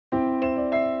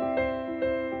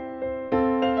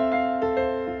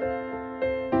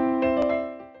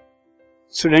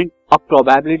Student अब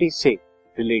probability से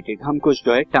related हम कुछ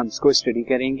जो है टर्म्स को स्टडी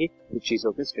करेंगे, कुछ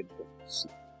चीजों को स्टडी करेंगे।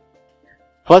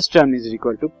 First term is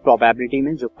equal to probability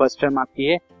में जो फर्स्ट टर्म आपकी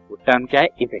है वो टर्म क्या है?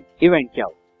 इवेंट। इवेंट क्या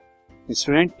होता है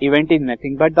student? Event is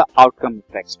nothing but the outcome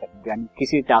of experiment, यानी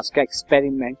किसी टास्क का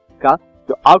एक्सपेरिमेंट का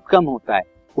जो आउटकम होता है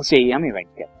उसे ही हम इवेंट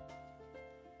कहते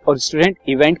हैं। और स्टूडेंट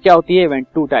इवेंट क्या होती है? इवेंट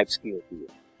टू टाइप्स की होती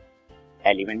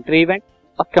है, एलिमेंट्री इवेंट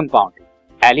और कंपाउंड।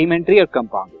 एलिमेंट्री और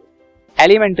कंपाउंड।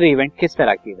 एलिमेंट्री इवेंट किस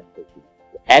तरह की इवेंट होती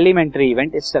है? एलिमेंट्री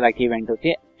इवेंट इस तरह की इवेंट होती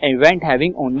है, event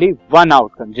having only one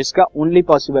outcome, जिसका only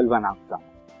possible one outcome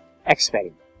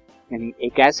experiment, यानी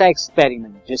एक ऐसा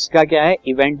एक्सपेरिमेंट जिसका क्या है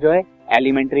इवेंट जो है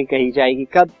एलिमेंट्री कही जाएगी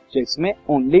कब? जिसमें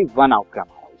ओनली वन आउटकम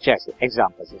है। जैसे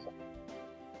एग्जांपल से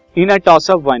इन a toss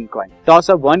of one coin, toss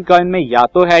of one coin में या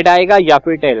तो हेड आएगा या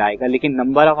फिर टेल आएगा, लेकिन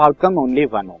number of outcome only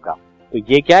one होगा। तो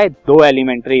ये क्या है? दो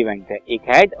एलिमेंट्री इवेंट है, एक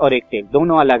हेड और एक टेल,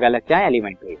 दोनों अलग अलग क्या है?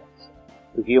 एलिमेंट्री इवेंट,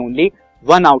 क्योंकि ओनली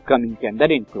वन आउटकम इनके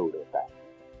अंदर इंक्लूड होता है।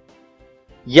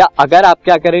 या अगर आप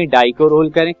क्या करें, डाई को रोल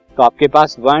करें, तो आपके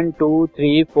पास 1 2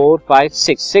 3 4 5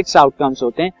 6 आउटकम्स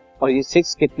होते हैं, और ये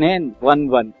 6 कितने हैं? 1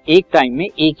 1, एक टाइम में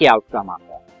एक ही आउटकम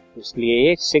आता है, इसलिए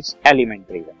ये 6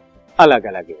 एलिमेंट्री इवेंट, अलग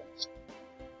अलग इवेंट्स।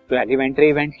 तो एलिमेंट्री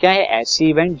इवेंट क्या है? ऐसी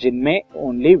इवेंट जिनमें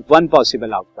only one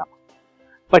possible outcome.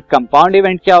 But compound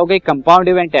event क्या हो गई? कंपाउंड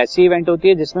इवेंट ऐसी इवेंट होती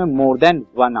है जिसमें more than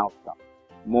one outcome,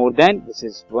 more than this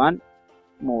is one,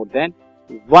 more than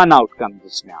one outcome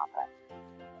जिसमें आता है,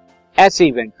 ऐसे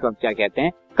इवेंट को हम क्या कहते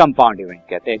हैं? कंपाउंड इवेंट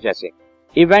कहते हैं। जैसे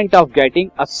event of getting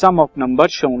a some of number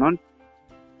shown on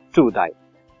to die.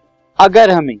 अगर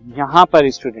हमें यहां पर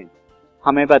स्टूडेंट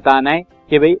हमें बताना है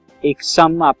कि भाई एक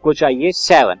सम आपको चाहिए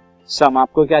 7, सम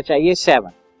आपको क्या चाहिए?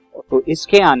 7, तो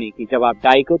इसके आने की जब आप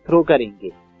डाई को थ्रो करेंगे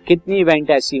कितनी इवेंट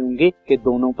ऐसी होंगी कि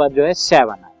दोनों पर जो है 7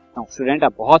 आए? तो स्टूडेंट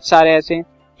अब बहुत सारे ऐसे हैं।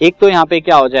 एक तो यहाँ पे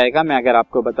क्या हो जाएगा, मैं अगर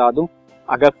आपको बता दूं,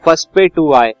 अगर फर्स्ट पे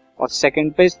 2 आए और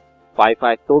सेकंड पे 5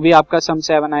 आए तो भी आपका सम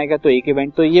 7 आएगा। तो एक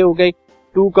इवेंट तो ये हो गई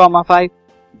 2,5।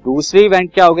 दूसरी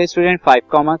इवेंट क्या हो गई स्टूडेंट?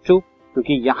 5,2,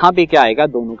 क्योंकि यहाँ पे क्या आएगा?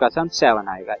 दोनों का सम 7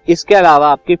 आएगा। इसके अलावा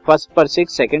आपकी फर्स्ट पर 6,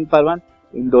 सेकंड पर 1,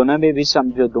 इन दोनों में भी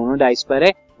सम जो दोनों डाइस पर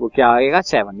है वो क्या आएगा?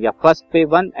 7। या फर्स्ट पे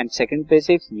 1 एंड सेकंड पे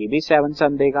 6, ये भी 7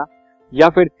 सम देगा। या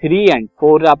फिर 3 एंड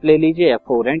 4 आप ले लीजिए, या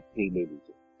 4 एंड 3 ले लीजिए।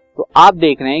 तो आप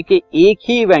देख रहे हैं कि एक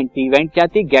ही इवेंट क्या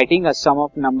थी? Getting a some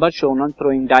of number shown on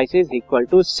throwing dice is equal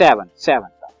to 7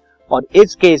 था। और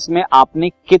इस केस में आपने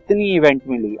कितनी इवेंट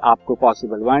मिली आपको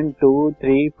पॉसिबल? 1 2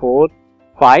 3 4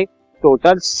 5,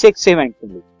 टोटल 6 इवेंट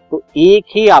मिली। तो एक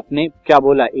ही आपने क्या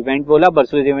बोला? इवेंट बोला,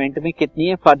 वर्सेस इवेंट में कितनी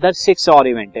है? फर्दर 6 और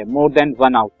इवेंट है, मोर देन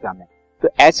वन आउटकम है। तो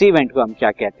ऐसी इवेंट को हम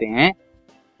क्या कहते हैं?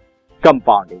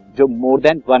 कंपाउंडिंग, जो मोर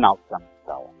देन वन आउटकम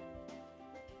होता है।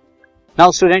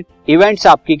 नाउ स्टूडेंट इवेंट्स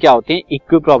आपकी क्या होते हैं?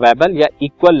 इक्वी-प्रोबेबल या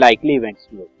इक्वल लाइकली इवेंट्स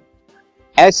भी होते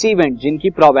हैं। ऐसी इवेंट जिनकी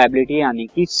प्रोबेबिलिटी यानी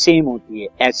कि सेम होती है,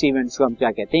 ऐसी इवेंट्स को हम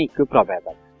क्या कहते हैं?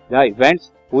 Equi-probable. The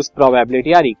events whose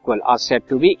probability are equal are said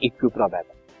to be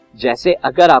equi-probable. जैसे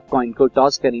अगर आप कॉइन को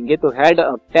टॉस करेंगे तो हेड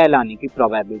और टेल आने की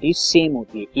प्रोबेबिलिटी सेम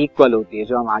होती है, इक्वल होती है,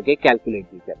 जो हम आगे कैलकुलेट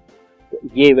भी करेंगे। तो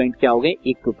ये इवेंट क्या हो गए?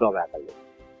 इक्वी-प्रोबेबल।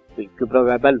 तो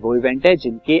इक्वी-प्रोबेबल वो इवेंट है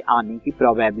जिनके आने की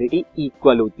प्रोबेबिलिटी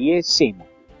इक्वल होती है, सेम होती है।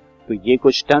 तो ये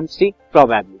कुछ टर्म्स थी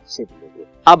प्रोबेबिलिटी से रिलेटेड।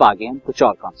 अब आगे हम कुछ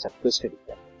और कॉन्सेप्ट को स्टडी करेंगे।